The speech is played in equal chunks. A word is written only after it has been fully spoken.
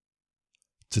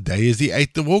Today is the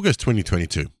 8th of August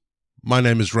 2022. My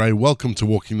name is Ray. Welcome to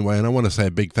Walking the Way, and I want to say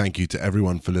a big thank you to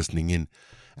everyone for listening in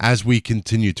as we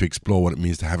continue to explore what it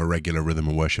means to have a regular rhythm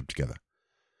and worship together.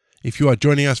 If you are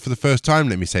joining us for the first time,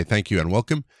 let me say thank you and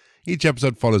welcome. Each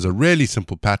episode follows a really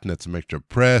simple pattern. It's a mixture of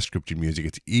prayer, scripture, music.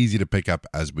 It's easy to pick up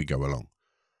as we go along.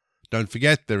 Don't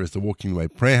forget, there is the Walking the Way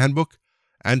prayer handbook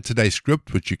and today's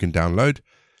script, which you can download.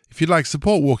 If you'd like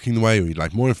support Walking the Way or you'd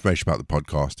like more information about the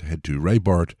podcast, head to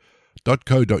rayborrett.co.uk.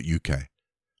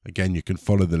 Again, you can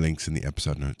follow the links in the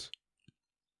episode notes.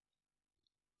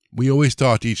 We always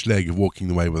start each leg of Walking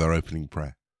the Way with our opening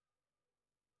prayer.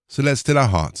 So let's still our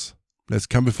hearts. Let's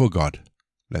come before God.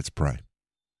 Let's pray.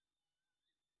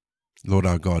 Lord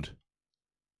our God,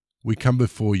 we come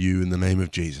before you in the name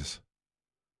of Jesus.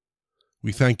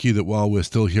 We thank you that while we're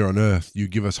still here on earth, you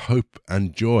give us hope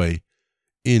and joy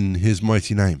in his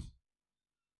mighty name.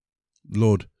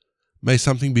 Lord, may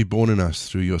something be born in us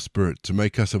through your Spirit to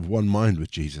make us of one mind with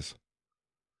Jesus.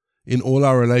 In all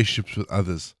our relationships with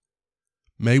others,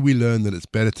 may we learn that it's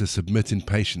better to submit in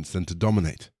patience than to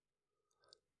dominate,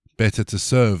 better to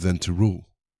serve than to rule,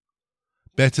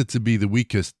 better to be the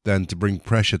weakest than to bring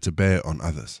pressure to bear on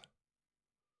others.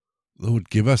 Lord,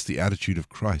 give us the attitude of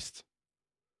Christ.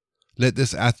 Let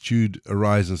this attitude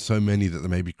arise in so many that they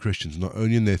may be Christians, not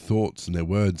only in their thoughts and their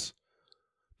words,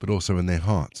 but also in their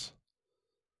hearts,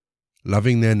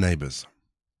 loving their neighbors,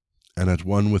 and at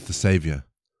one with the Savior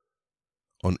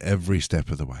on every step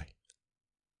of the way.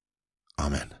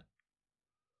 Amen.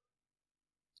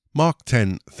 Mark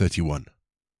 10:31.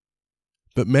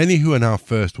 But many who are now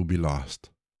first will be last,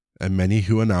 and many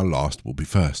who are now last will be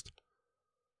first.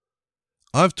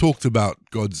 I've talked about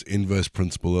God's inverse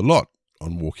principle a lot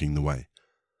on Walking the Way.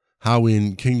 How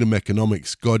in kingdom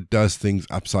economics, God does things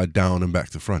upside down and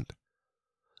back to front.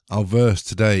 Our verse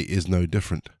today is no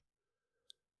different.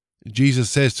 Jesus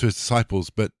says to his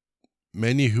disciples, but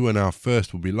many who are now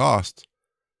first will be last,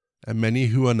 and many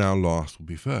who are now last will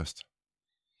be first.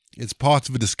 It's part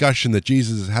of a discussion that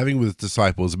Jesus is having with his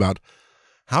disciples about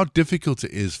how difficult it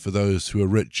is for those who are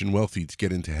rich and wealthy to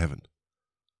get into heaven.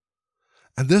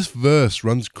 And this verse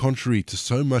runs contrary to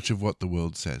so much of what the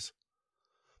world says.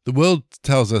 The world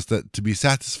tells us that to be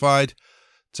satisfied,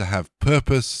 to have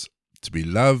purpose, to be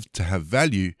loved, to have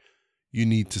value, you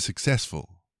need to be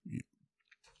successful.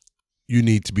 You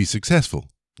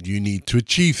need to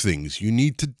achieve things. You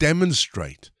need to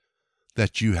demonstrate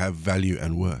that you have value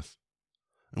and worth.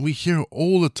 And we hear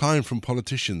all the time from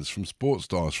politicians, from sports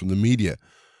stars, from the media,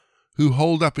 who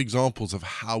hold up examples of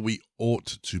how we ought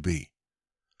to be.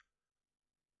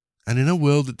 And in a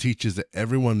world that teaches that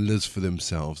everyone lives for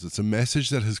themselves, it's a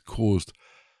message that has caused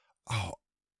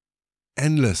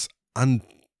endless,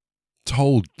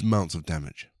 untold amounts of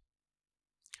damage.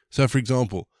 So for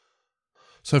example,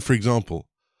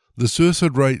 the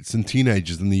suicide rates in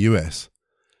teenagers in the US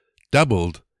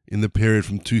doubled in the period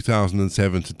from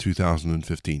 2007 to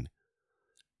 2015.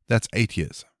 That's 8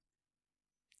 years.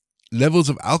 Levels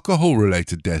of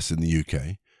alcohol-related deaths in the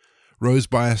UK rose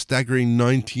by a staggering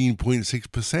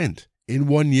 19.6% in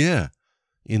 1 year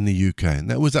in the UK, and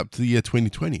that was up to the year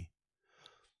 2020.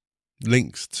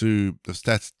 Links to the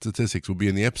statistics will be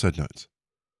in the episode notes.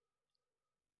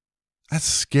 That's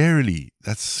scary,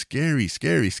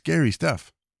 scary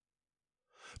stuff.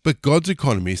 But God's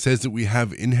economy says that we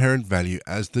have inherent value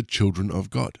as the children of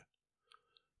God.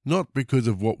 Not because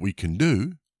of what we can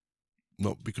do,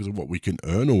 not because of what we can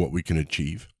earn or what we can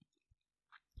achieve.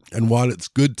 And while it's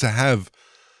good to have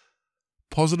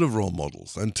positive role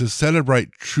models and to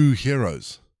celebrate true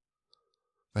heroes,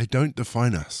 they don't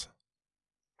define us.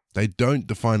 They don't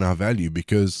define our value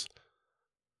because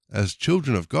as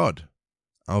children of God,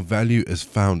 our value is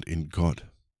found in God.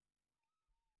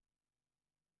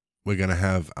 We're going to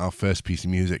have our first piece of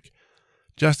music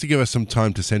just to give us some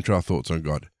time to center our thoughts on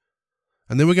God.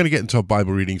 And then we're going to get into our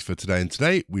Bible readings for today. And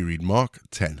today we read Mark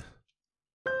 10.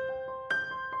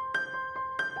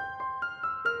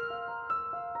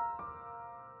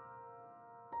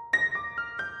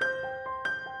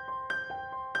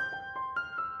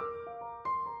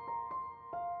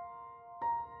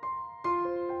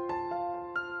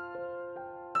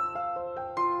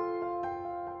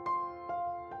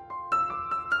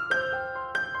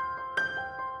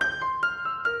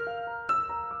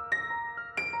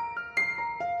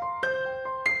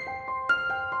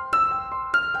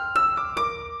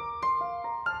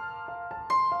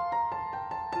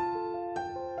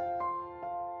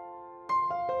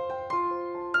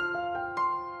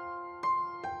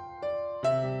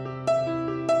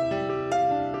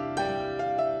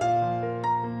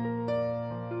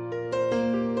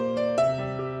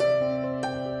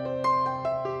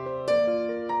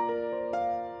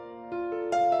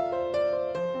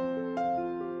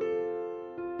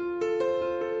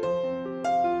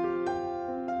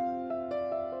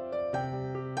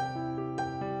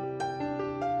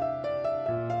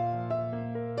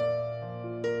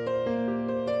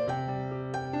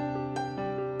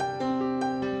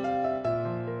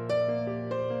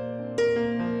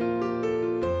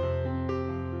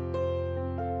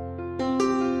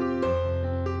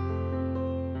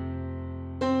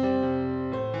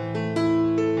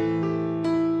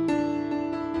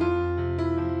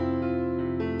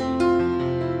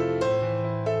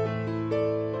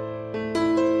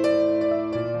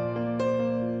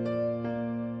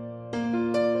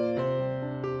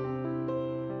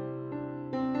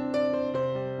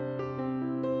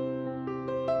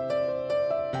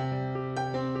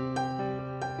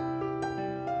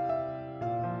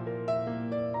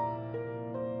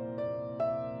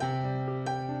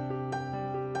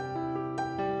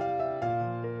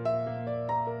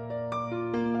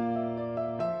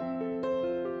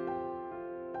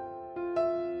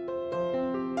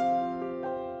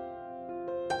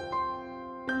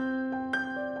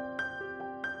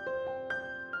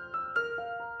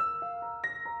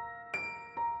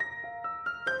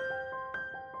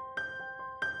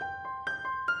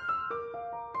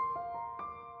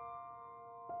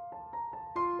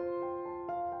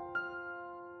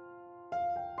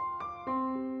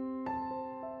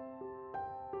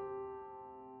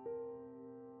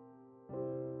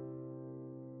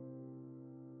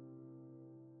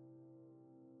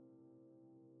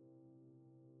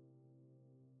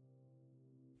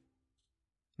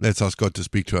 Let's ask God to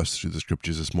speak to us through the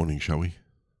scriptures this morning, shall we?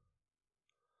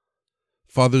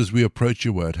 Father, as we approach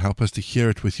your word, help us to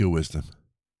hear it with your wisdom.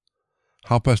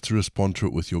 Help us to respond to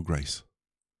it with your grace.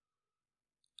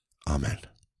 Amen.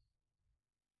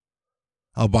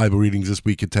 Our Bible readings this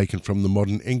week are taken from the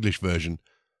Modern English Version,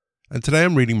 and today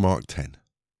I'm reading Mark 10.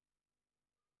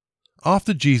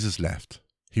 After Jesus left,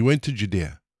 he went to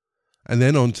Judea, and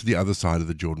then on to the other side of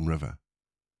the Jordan River.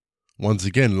 Once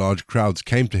again, large crowds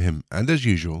came to him, and as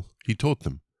usual, he taught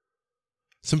them.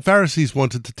 Some Pharisees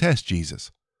wanted to test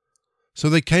Jesus, so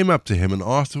they came up to him and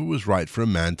asked if it was right for a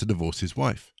man to divorce his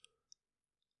wife.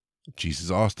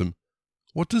 Jesus asked them,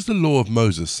 "What does the law of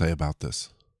Moses say about this?"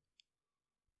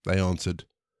 They answered,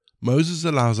 "Moses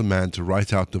allows a man to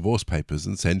write out divorce papers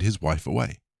and send his wife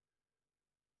away."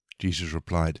 Jesus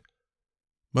replied,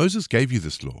 "Moses gave you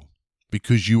this law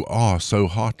because you are so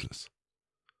heartless.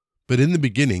 But in the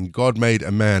beginning, God made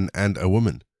a man and a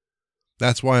woman.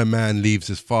 That's why a man leaves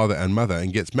his father and mother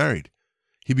and gets married.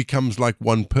 He becomes like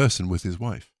one person with his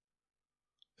wife.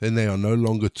 Then they are no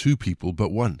longer two people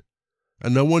but one,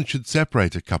 and no one should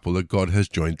separate a couple that God has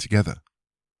joined together."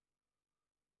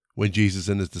 When Jesus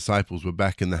and his disciples were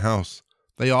back in the house,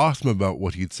 they asked him about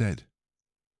what he had said.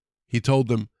 He told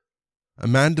them, "A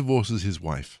man divorces his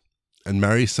wife and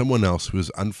marries someone else who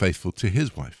is unfaithful to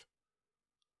his wife.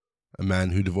 A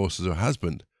man who divorces her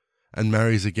husband and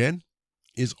marries again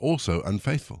is also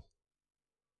unfaithful."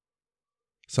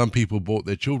 Some people brought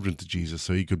their children to Jesus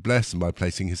so he could bless them by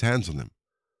placing his hands on them.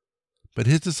 But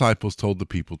his disciples told the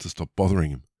people to stop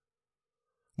bothering him.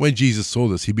 When Jesus saw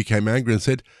this, he became angry and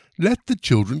said, "Let the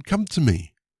children come to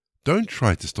me. Don't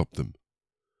try to stop them.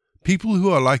 People who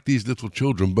are like these little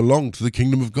children belong to the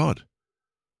kingdom of God.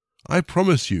 I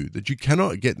promise you that you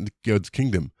cannot get into God's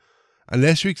kingdom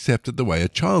unless you accept it the way a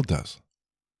child does."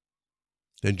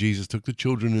 Then Jesus took the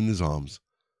children in his arms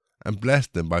and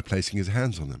blessed them by placing his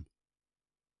hands on them.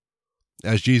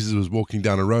 As Jesus was walking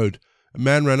down a road, a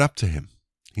man ran up to him.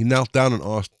 He knelt down and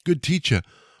asked, "Good teacher,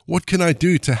 what can I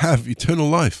do to have eternal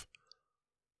life?"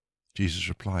 Jesus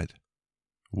replied,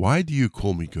 "Why do you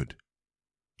call me good?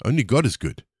 Only God is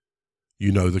good.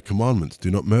 You know the commandments: do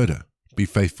not murder, be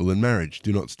faithful in marriage,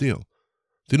 do not steal,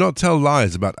 do not tell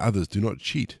lies about others, do not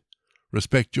cheat,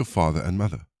 respect your father and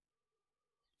mother."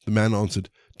 The man answered,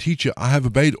 "Teacher, I have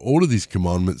obeyed all of these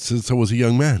commandments since I was a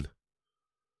young man."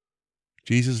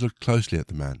 Jesus looked closely at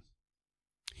the man.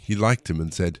 He liked him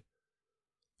and said,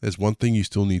 "There's one thing you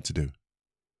still need to do.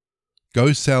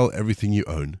 Go sell everything you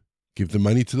own, give the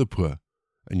money to the poor,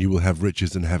 and you will have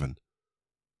riches in heaven.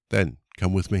 Then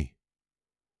come with me."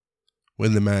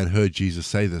 When the man heard Jesus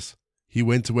say this, he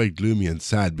went away gloomy and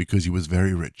sad because he was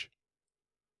very rich.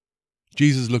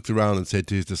 Jesus looked around and said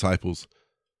to his disciples,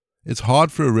 "It's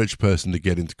hard for a rich person to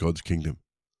get into God's kingdom."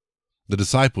 The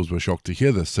disciples were shocked to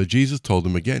hear this, so Jesus told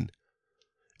them again,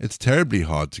 "It's terribly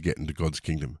hard to get into God's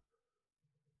kingdom.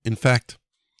 In fact,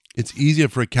 it's easier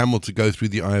for a camel to go through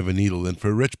the eye of a needle than for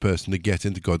a rich person to get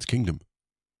into God's kingdom."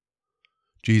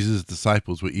 Jesus'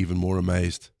 disciples were even more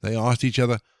amazed. They asked each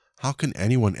other, "How can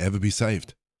anyone ever be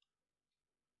saved?"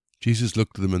 Jesus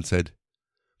looked at them and said,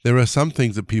 "There are some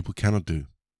things that people cannot do,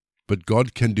 but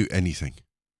God can do anything."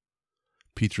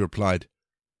 Peter replied,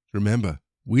 "Remember,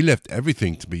 we left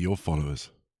everything to be your followers."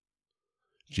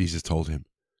 Jesus told him,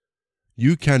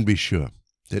 "You can be sure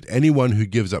that anyone who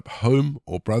gives up home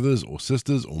or brothers or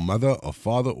sisters or mother or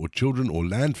father or children or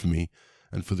land for me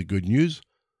and for the good news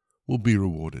will be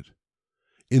rewarded.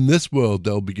 In this world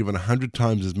they will be given 100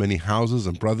 times as many houses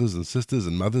and brothers and sisters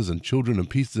and mothers and children and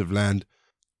pieces of land,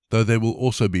 though they will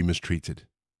also be mistreated.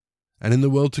 And in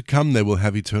the world to come they will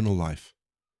have eternal life.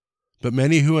 But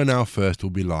many who are now first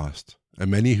will be last, and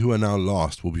many who are now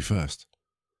last will be first."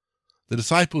 The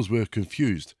disciples were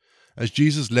confused as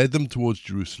Jesus led them towards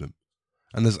Jerusalem,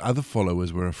 and his other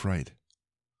followers were afraid.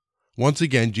 Once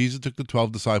again, Jesus took the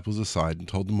 12 disciples aside and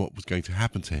told them what was going to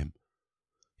happen to him.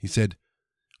 He said,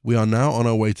 "We are now on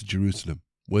our way to Jerusalem,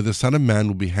 where the Son of Man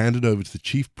will be handed over to the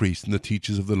chief priests and the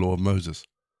teachers of the law of Moses.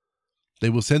 They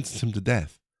will sentence him to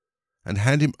death and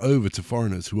hand him over to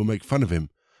foreigners who will make fun of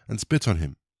him and spit on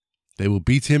him. They will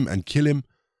beat him and kill him,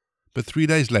 but 3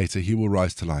 days later he will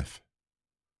rise to life."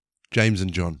 James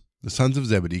and John, the sons of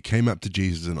Zebedee, came up to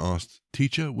Jesus and asked,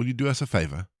 "Teacher, will you do us a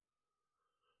favor?"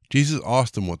 Jesus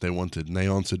asked them what they wanted, and they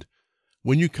answered,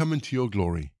 "When you come into your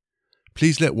glory,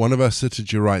 please let one of us sit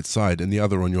at your right side and the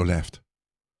other on your left."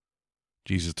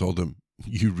 Jesus told them,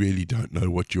 "You really don't know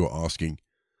what you are asking.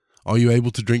 Are you able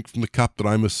to drink from the cup that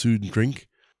I must soon drink,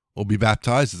 or be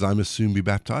baptized as I must soon be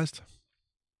baptized?"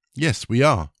 "Yes, we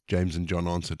are," James and John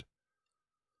answered.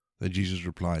 Then Jesus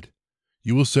replied,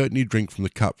 You will certainly drink from the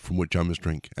cup from which I must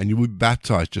drink, and you will be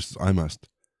baptized just as I must.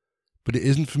 But it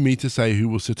isn't for me to say who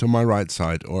will sit on my right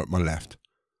side or at my left.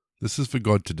 This is for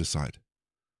God to decide."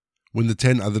 When the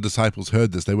 10 other disciples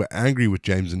heard this, they were angry with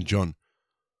James and John.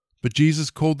 But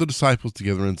Jesus called the disciples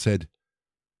together and said,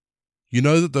 "You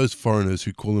know that those foreigners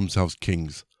who call themselves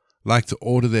kings like to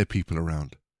order their people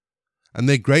around, and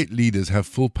their great leaders have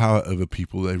full power over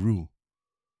people they rule.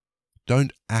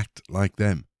 Don't act like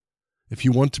them. If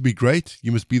you want to be great,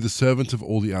 you must be the servant of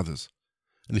all the others.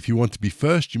 And if you want to be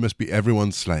first, you must be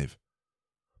everyone's slave.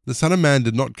 The Son of Man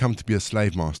did not come to be a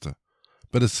slave master,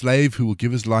 but a slave who will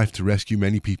give his life to rescue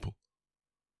many people."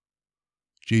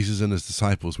 Jesus and his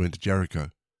disciples went to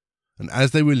Jericho, and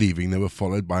as they were leaving, they were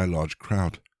followed by a large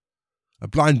crowd. A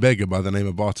blind beggar by the name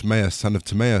of Bartimaeus, son of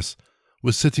Timaeus,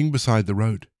 was sitting beside the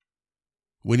road.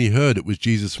 When he heard it was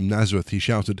Jesus from Nazareth, he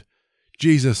shouted,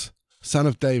 "Jesus, Son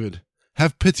of David,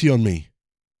 have pity on me."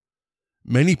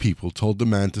 Many people told the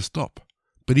man to stop,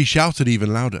 but he shouted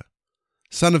even louder,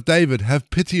 "Son of David,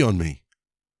 have pity on me."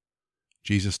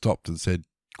 Jesus stopped and said,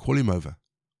 "Call him over."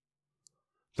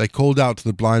 They called out to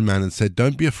the blind man and said,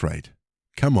 "Don't be afraid.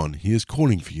 Come on, he is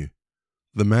calling for you."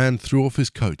 The man threw off his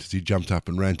coat as he jumped up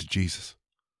and ran to Jesus.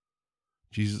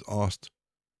 Jesus asked,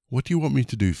 "What do you want me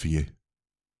to do for you?"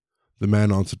 The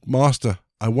man answered, "Master,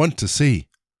 I want to see."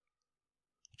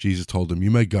 Jesus told him,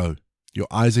 "You may go. Your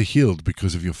eyes are healed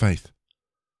because of your faith."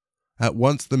 At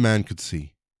once the man could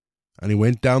see, and he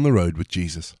went down the road with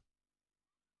Jesus.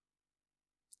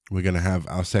 We're going to have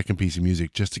our second piece of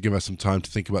music just to give us some time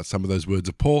to think about some of those words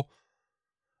of Paul.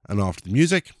 And after the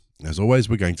music, as always,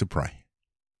 we're going to pray.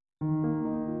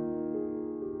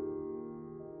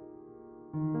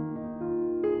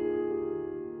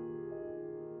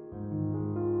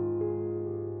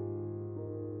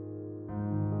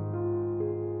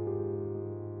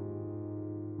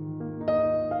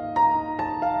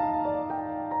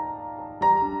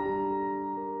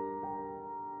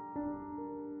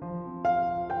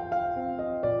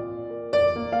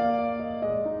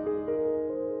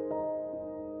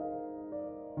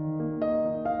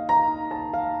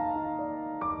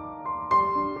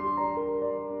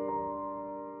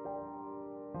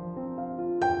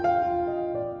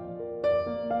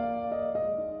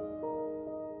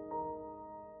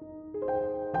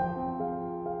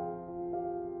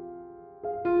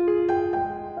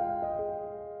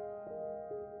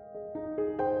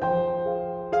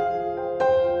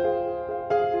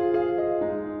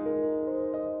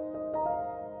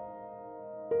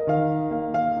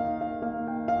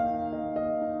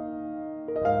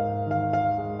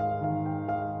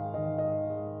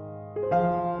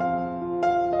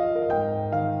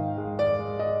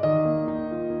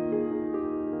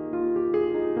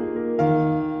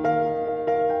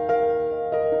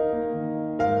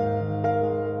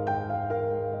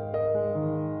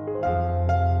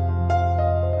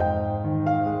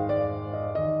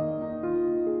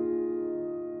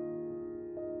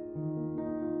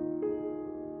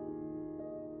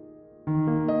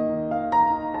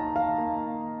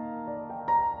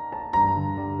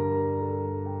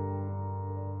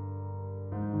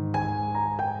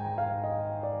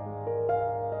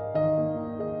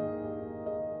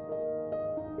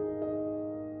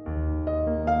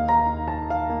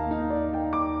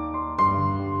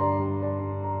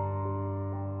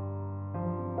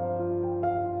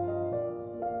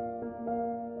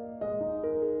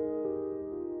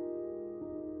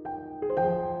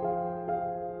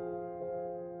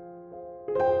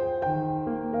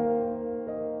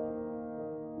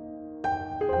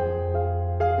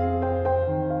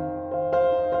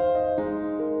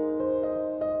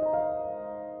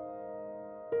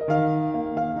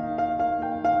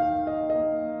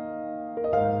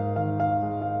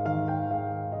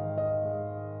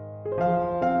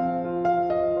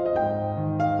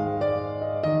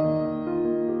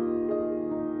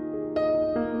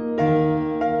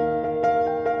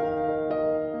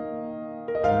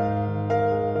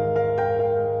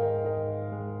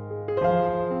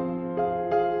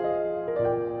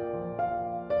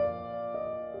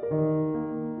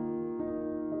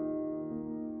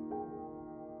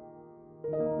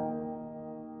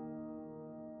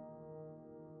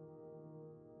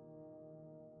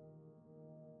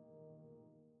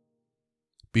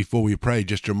 Before we pray,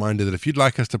 just a reminder that if you'd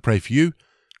like us to pray for you,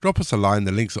 drop us a line.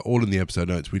 The links are all in the episode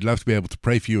notes. We'd love to be able to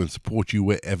pray for you and support you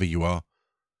wherever you are.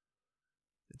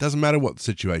 It doesn't matter what the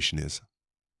situation is.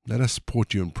 Let us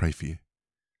support you and pray for you.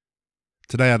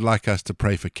 Today I'd like us to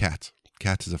pray for Kat.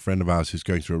 Kat is a friend of ours who's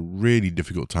going through a really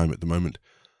difficult time at the moment.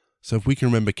 So if we can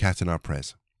remember Kat in our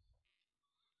prayers.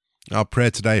 Our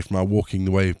prayer today from our Walking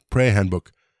the Way prayer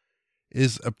handbook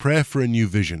is a prayer for a new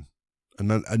vision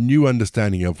and a new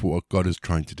understanding of what God is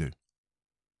trying to do.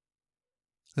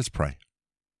 Let's pray.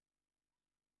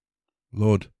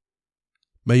 Lord,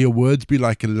 may your words be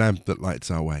like a lamp that lights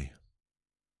our way.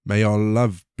 May our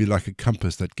love be like a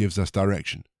compass that gives us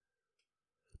direction.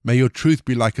 May your truth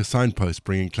be like a signpost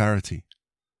bringing clarity.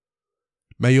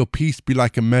 May your peace be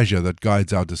like a measure that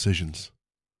guides our decisions.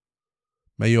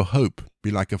 May your hope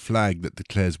be like a flag that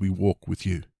declares we walk with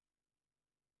you.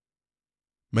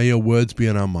 May your words be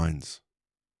in our minds.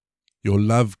 Your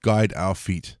love guide our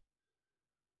feet.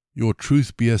 Your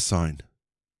truth be a sign.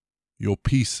 Your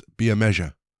peace be a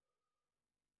measure.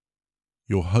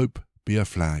 Your hope be a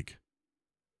flag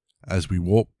as we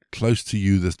walk close to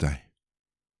you this day.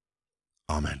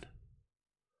 Amen.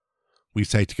 We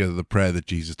say together the prayer that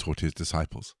Jesus taught his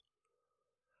disciples.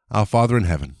 Our Father in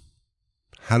heaven,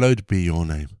 hallowed be your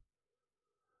name.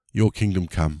 Your kingdom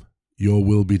come, your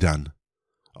will be done,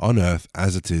 on earth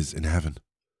as it is in heaven.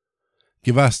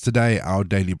 Give us today our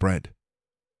daily bread.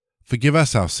 Forgive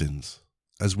us our sins,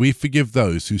 as we forgive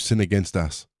those who sin against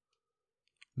us.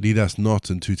 Lead us not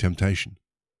into temptation,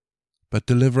 but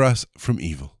deliver us from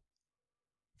evil.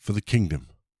 For the kingdom,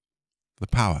 the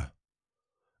power,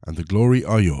 and the glory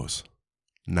are yours,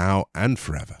 now and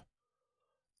forever.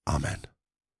 Amen.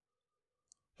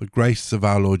 The grace of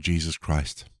our Lord Jesus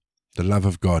Christ, the love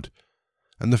of God,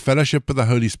 and the fellowship of the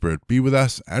Holy Spirit be with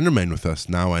us and remain with us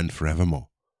now and forevermore.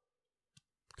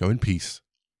 Go in peace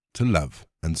to love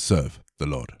and serve the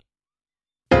Lord.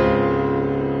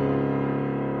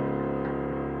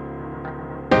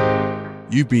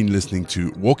 You've been listening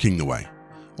to Walking the Way.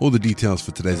 All the details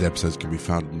for today's episodes can be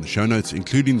found in the show notes,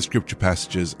 including the scripture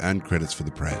passages and credits for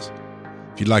the prayers.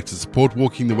 If you'd like to support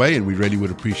Walking the Way, and we really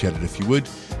would appreciate it if you would,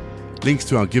 links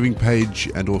to our giving page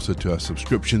and also to our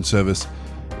subscription service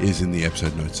is in the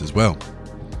episode notes as well.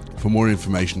 For more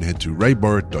information, head to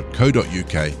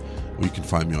rayborrett.co.uk, or you can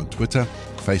find me on Twitter,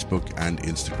 Facebook, and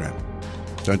Instagram.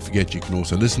 Don't forget you can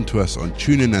also listen to us on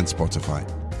TuneIn and Spotify.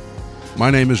 My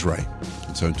name is Ray,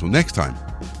 and so until next time,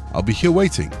 I'll be here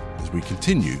waiting as we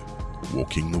continue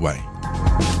walking the way.